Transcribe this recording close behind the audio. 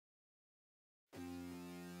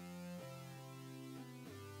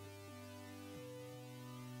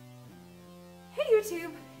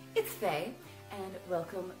YouTube, it's Faye, and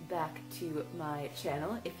welcome back to my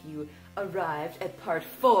channel. If you arrived at part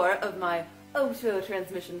 4 of my O2O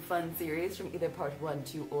transmission fun series from either part 1,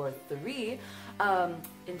 2, or 3,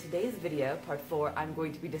 in today's video, part 4, I'm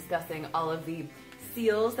going to be discussing all of the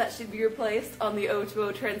seals that should be replaced on the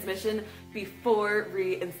O2O transmission before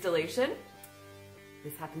reinstallation.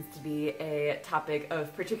 This happens to be a topic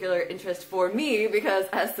of particular interest for me because,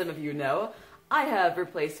 as some of you know, I have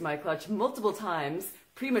replaced my clutch multiple times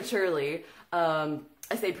prematurely. I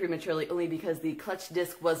say prematurely only because the clutch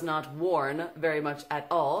disc was not worn very much at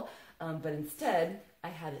all, but instead I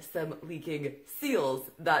had some leaking seals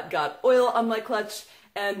that got oil on my clutch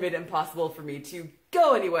and made it impossible for me to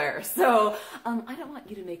go anywhere. So I don't want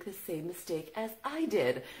you to make the same mistake as I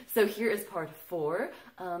did. So here is part 4,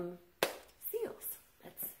 seals.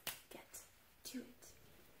 Let's get to it.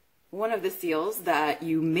 One of the seals that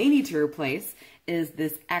you may need to replace is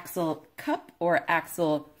this axle cup or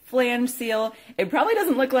axle flange seal. It probably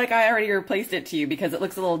doesn't look like I already replaced it to you because it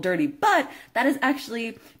looks a little dirty, but that is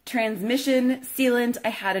actually transmission sealant. I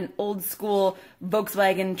had an old school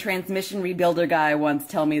Volkswagen transmission rebuilder guy once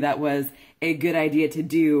tell me that was a good idea to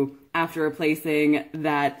do after replacing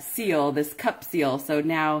that seal, this cup seal. So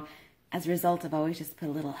now, as a result, I've always just put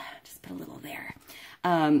a little there.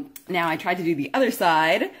 Now I tried to do the other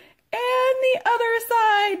side, and the other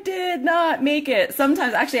side did not make it.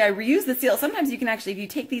 Sometimes, actually, I reuse the seal. Sometimes you can actually, if you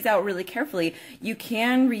take these out really carefully, you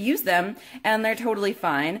can reuse them, and they're totally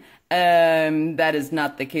fine. That is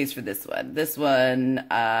not the case for this one. This one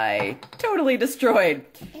I totally destroyed.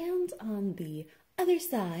 And on the other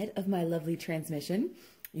side of my lovely transmission,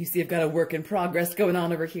 you see I've got a work in progress going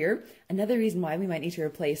on over here. Another reason why we might need to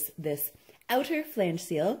replace this outer flange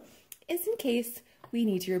seal is in case we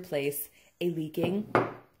need to replace a leaking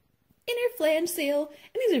inner flange seal,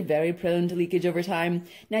 and these are very prone to leakage over time.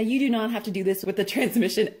 Now, you do not have to do this with the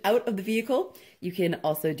transmission out of the vehicle. You can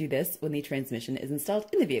also do this when the transmission is installed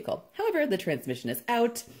in the vehicle. However, the transmission is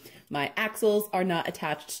out, my axles are not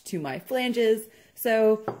attached to my flanges,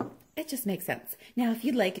 so it just makes sense. Now, if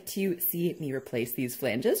you'd like to see me replace these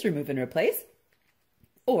flanges, remove and replace,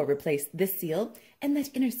 or replace this seal and that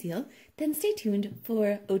inner seal, then stay tuned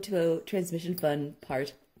for O2O Transmission Fun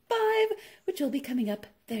Part 5, which will be coming up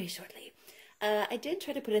very shortly. I did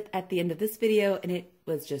try to put it at the end of this video, and it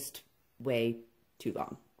was just way too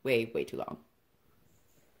long. Way too long.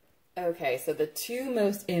 Okay, so the two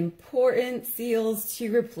most important seals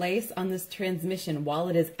to replace on this transmission while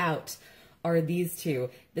it is out are these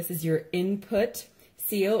two. This is your input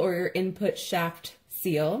seal or your input shaft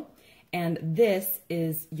seal, and this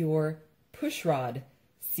is your pushrod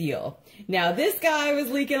seal. Now, this guy was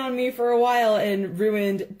leaking on me for a while and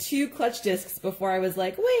ruined 2 clutch discs before I was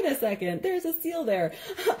like, wait a second, there's a seal there.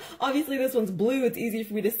 Obviously, this one's blue, it's easier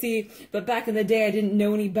for me to see, but back in the day, I didn't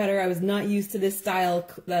know any better. I was not used to this style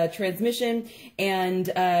transmission, and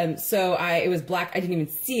so it was black. I didn't even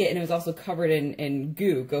see it, and it was also covered in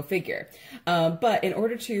goo, go figure. But in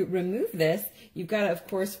order to remove this, you've got to, of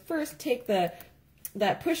course, first take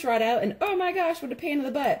that push rod out, and oh my gosh, what a pain in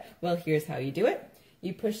the butt. Well, here's how you do it.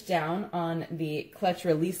 You push down on the clutch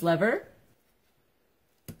release lever.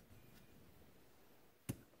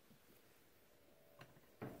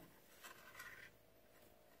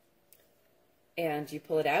 And you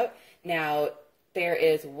pull it out. Now, there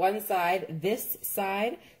is one side, this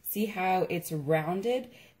side, see how it's rounded?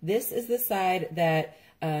 This is the side that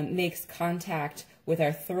makes contact with our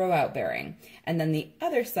throwout bearing. And then the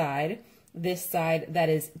other side, this side that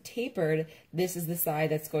is tapered, this is the side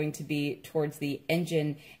that's going to be towards the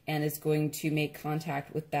engine and is going to make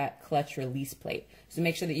contact with that clutch release plate. So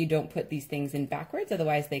make sure that you don't put these things in backwards,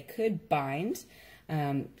 otherwise they could bind.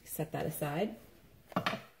 Set that aside.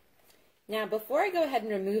 Now, before I go ahead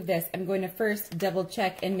and remove this, I'm going to first double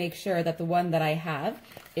check and make sure that the one that I have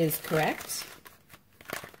is correct.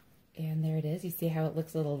 And there it is. You see how it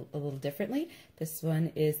looks a little differently? This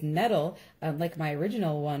one is metal, like my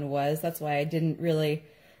original one was. That's why I didn't really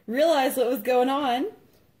realize what was going on.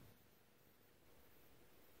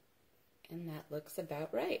 And that looks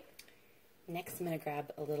about right. Next, I'm going to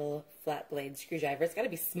grab a little flat blade screwdriver. It's got to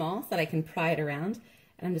be small so that I can pry it around.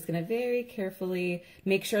 And I'm just going to very carefully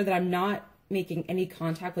make sure that I'm not making any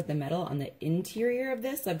contact with the metal on the interior of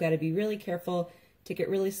this. So I've got to be really careful, take it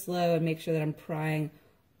really slow, and make sure that I'm prying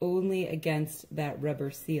only against that rubber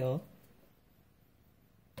seal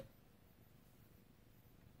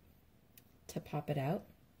to pop it out.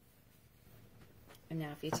 And now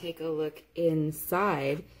if you take a look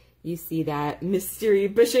inside, you see that mystery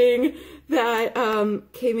bushing that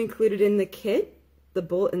came included in the kit, the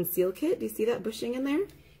bolt and seal kit. Do you see that bushing in there?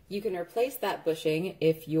 You can replace that bushing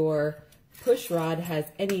if your pushrod has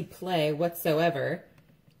any play whatsoever.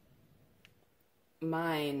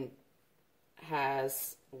 Mine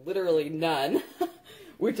has literally none,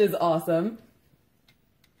 which is awesome.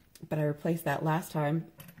 But I replaced that last time.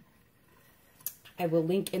 I will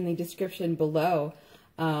link in the description below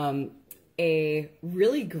a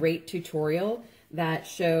really great tutorial that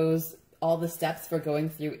shows all the steps for going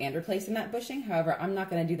through and replacing that bushing. However, I'm not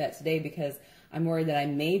going to do that today because I'm worried that I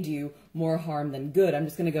may do more harm than good. I'm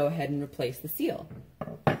just going to go ahead and replace the seal.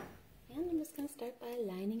 And I'm just going to start by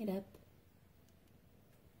lining it up.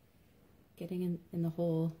 Getting in the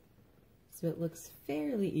hole so it looks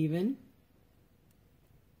fairly even.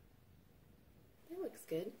 That looks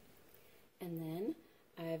good. And then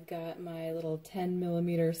I've got my little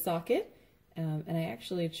 10mm socket. And I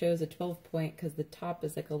actually chose a 12 point because the top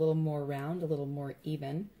is like a little more round, a little more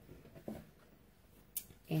even.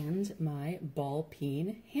 And my ball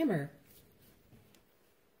peen hammer.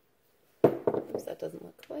 Oops, that doesn't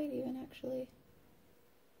look quite even actually.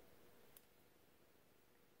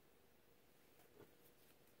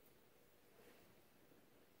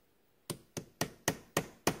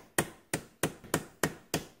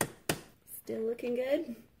 Still looking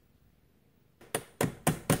good.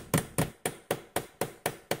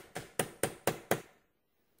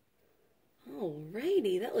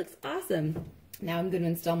 Alrighty, that looks awesome. Now I'm going to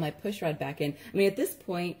install my pushrod back in. I mean, at this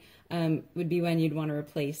point would be when you'd want to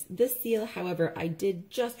replace this seal. However, I did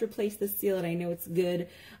just replace this seal and I know it's good.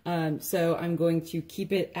 So I'm going to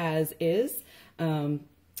keep it as is.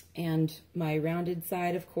 And my rounded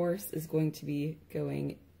side, of course, is going to be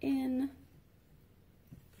going in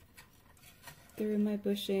through my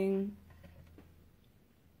bushing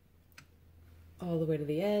all the way to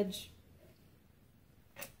the edge.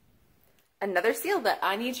 Another seal that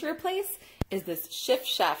I need to replace is this shift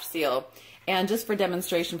shaft seal. And just for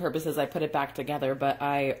demonstration purposes, I put it back together, but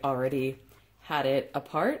I already had it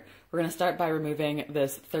apart. We're going to start by removing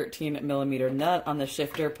this 13mm nut on the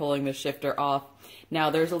shifter, pulling the shifter off. Now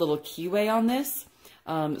there's a little keyway on this,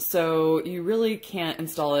 so you really can't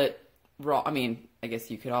install it raw. I mean, I guess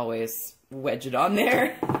you could always wedge it on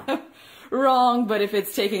there wrong, but if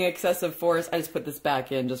it's taking excessive force, I just put this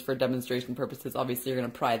back in just for demonstration purposes. Obviously, you're going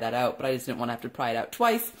to pry that out, but I just didn't want to have to pry it out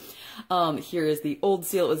twice. Here is the old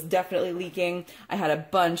seal. It was definitely leaking. I had a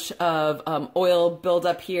bunch of oil build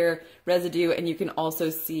up here, residue, and you can also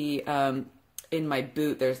see in my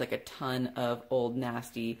boot, there's like a ton of old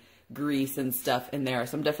nasty grease and stuff in there.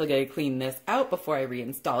 So I'm definitely going to clean this out before I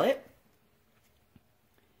reinstall it.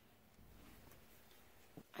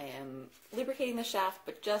 I am lubricating the shaft,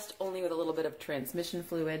 but just only with a little bit of transmission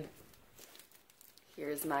fluid.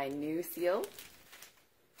 Here's my new seal.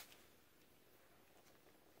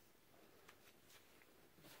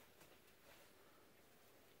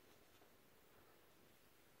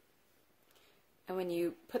 And when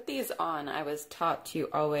you put these on, I was taught to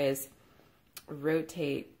always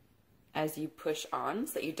rotate as you push on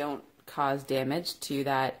so that you don't cause damage to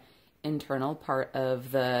that internal part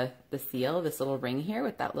of the seal, this little ring here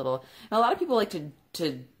with that little, and a lot of people like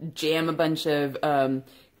to jam a bunch of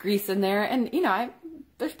grease in there, and you know,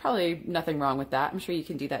 there's probably nothing wrong with that. I'm sure you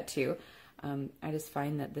can do that too. I just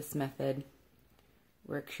find that this method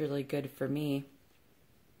works really good for me.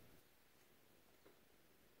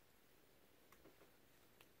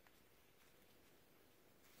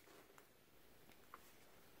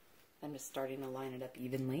 I'm just starting to line it up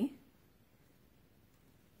evenly.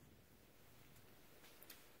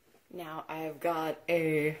 Now I've got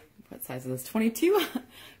a, what size is this,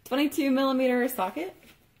 22mm socket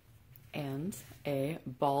and a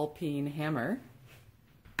ball peen hammer.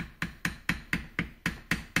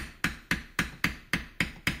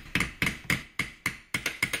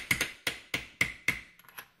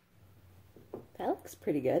 That looks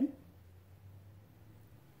pretty good.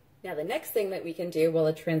 Now the next thing that we can do while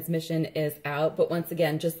the transmission is out, but once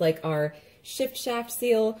again, just like our shift shaft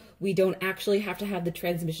seal, we don't actually have to have the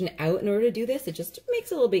transmission out in order to do this. It just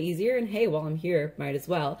makes it a little bit easier, and hey, while I'm here, might as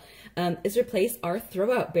well, is replace our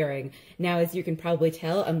throwout bearing. Now, as you can probably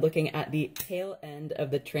tell, I'm looking at the tail end of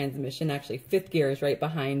the transmission. Actually, fifth gear is right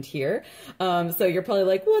behind here. So you're probably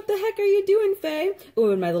like, what the heck are you doing, Faye? Oh,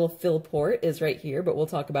 and my little fill port is right here, but we'll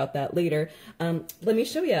talk about that later. Let me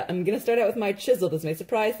show you. I'm going to start out with my chisel. This may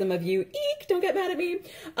surprise some of you. Eek, don't get mad at me.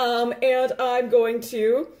 And I'm going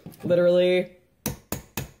to literally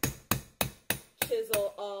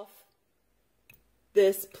chisel off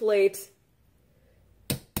this plate.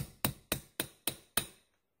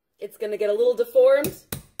 It's gonna get a little deformed,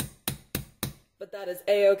 but that is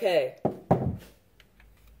a-okay.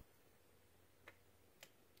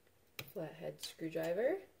 Flathead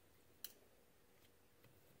screwdriver.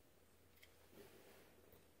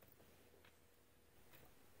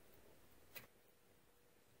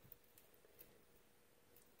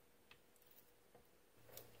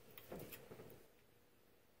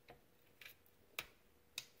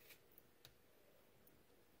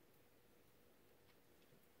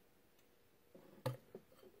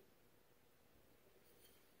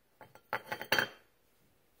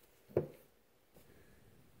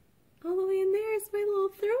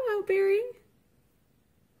 bearing.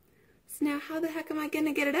 So now how the heck am I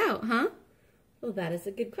gonna get it out, huh? Well, that is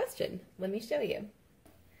a good question. Let me show you.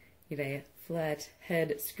 Get a flat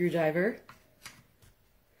head screwdriver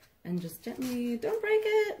and just gently, don't break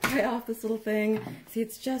it, pry off this little thing. See,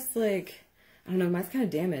 it's just like, I don't know, mine's kind of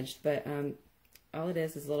damaged, but all it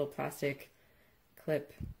is a little plastic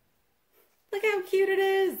clip. Look how cute it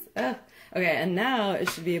is. Okay, and now it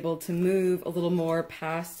should be able to move a little more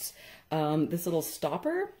past this little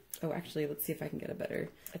stopper. Oh, actually, let's see if I can get a better.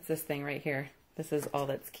 It's this thing right here. This is all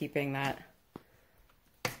that's keeping that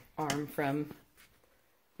arm from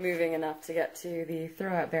moving enough to get to the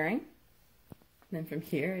throwout bearing. And then from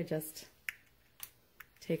here, I just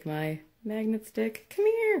take my magnet stick. Come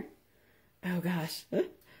here. Oh gosh,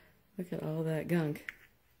 look at all that gunk.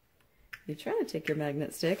 You try to take your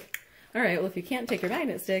magnet stick. All right, well, if you can't take your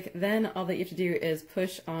magnet stick, then all that you have to do is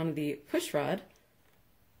push on the push rod.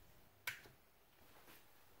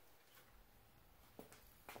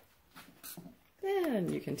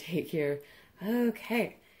 Then you can take here.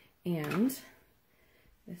 Okay, and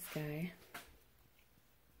this guy.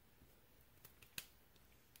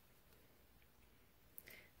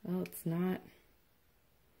 Well, it's not,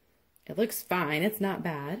 it looks fine, it's not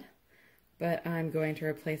bad, but I'm going to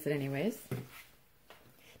replace it anyways.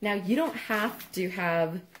 Now, you don't have to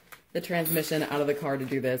have the transmission out of the car to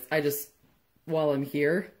do this. I just, while I'm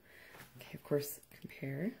here, okay, of course,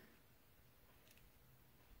 compare.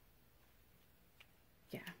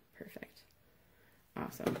 Yeah, perfect.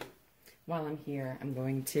 Awesome. While I'm here, I'm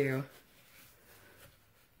going to,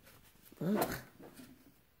 ugh.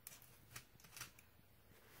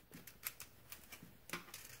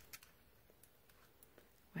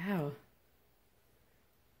 Wow.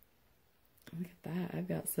 Look at that. I've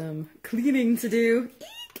got some cleaning to do.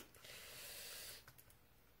 Eek!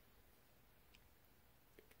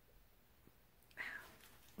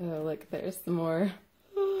 Wow. Oh, look, there's some more.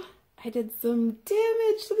 Oh, I did some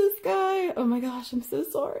damage to this guy. Oh my gosh, I'm so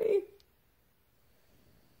sorry.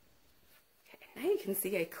 Okay, now you can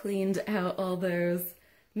see I cleaned out all those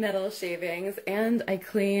metal shavings, and I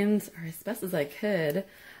cleaned, or as best as I could,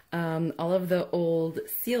 all of the old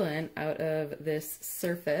sealant out of this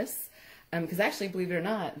surface. Because actually, believe it or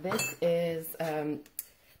not, this is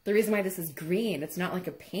the reason why this is green. It's not like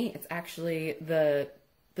a paint. It's actually the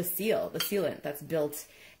sealant that's built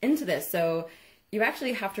into this. So you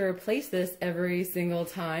actually have to replace this every single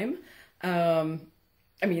time. I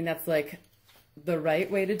mean, that's like the right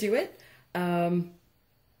way to do it.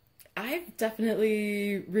 I've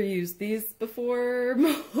definitely reused these before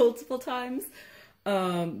multiple times.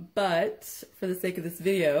 But for the sake of this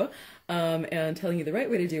video, and telling you the right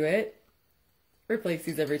way to do it, replace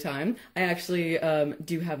these every time. I actually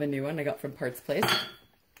do have a new one I got from Parts Place.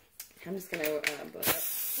 I'm just gonna blow it up.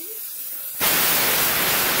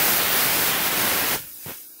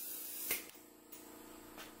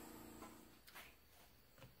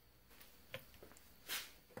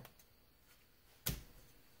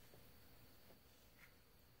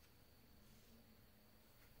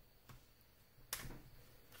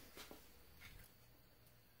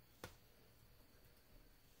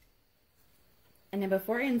 And then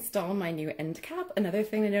before I install my new end cap, another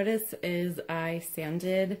thing to notice is I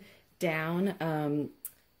sanded down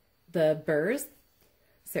the burrs.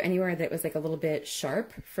 So anywhere that was like a little bit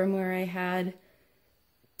sharp from where I had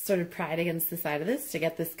sort of pried against the side of this to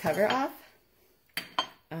get this cover off.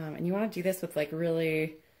 And you want to do this with like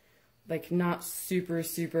really, like not super,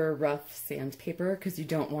 super rough sandpaper, because you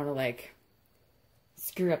don't want to like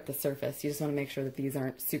screw up the surface. You just want to make sure that these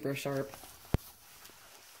aren't super sharp.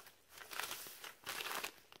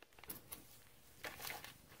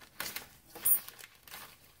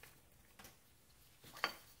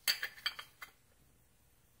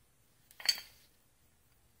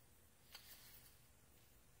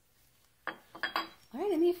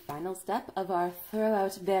 Alright, and the final step of our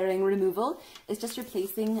throwout bearing removal is just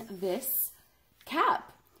replacing this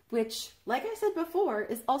cap, which, like I said before,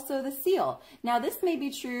 is also the seal. Now, this may be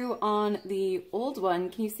true on the old one.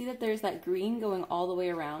 Can you see that there's that green going all the way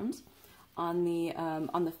around on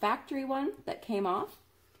the factory one that came off?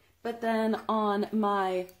 But then on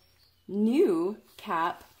my new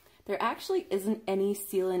cap, there actually isn't any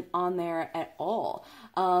sealant on there at all.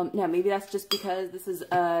 Now, maybe that's just because this is,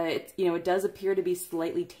 it does appear to be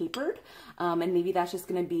slightly tapered, and maybe that's just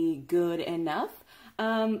going to be good enough.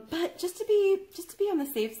 But just to be on the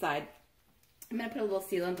safe side, I'm going to put a little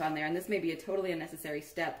sealant on there, and this may be a totally unnecessary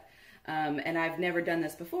step. And I've never done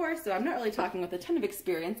this before, so I'm not really talking with a ton of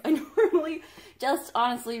experience. I normally just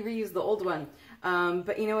honestly reuse the old one.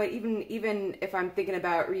 But you know what? Even if I'm thinking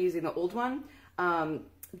about reusing the old one,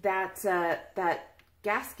 that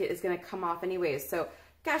gasket is going to come off anyways. So,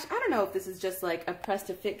 gosh, I don't know if this is just like a press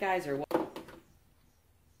to fit, guys, or what.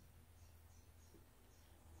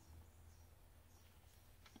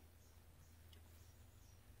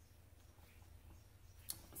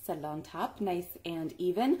 Set it on top, nice and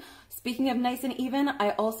even. Speaking of nice and even, I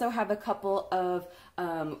also have a couple of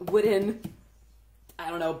wooden, I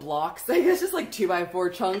don't know, blocks, I guess just like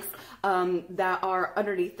 2x4 chunks that are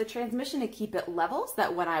underneath the transmission to keep it level, so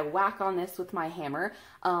that when I whack on this with my hammer,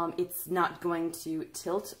 it's not going to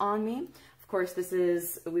tilt on me. Of course,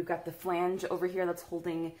 we've got the flange over here that's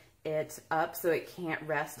holding it up so it can't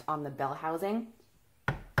rest on the bell housing.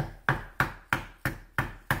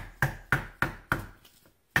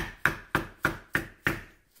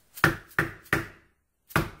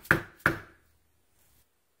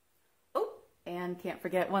 And can't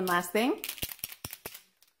forget one last thing.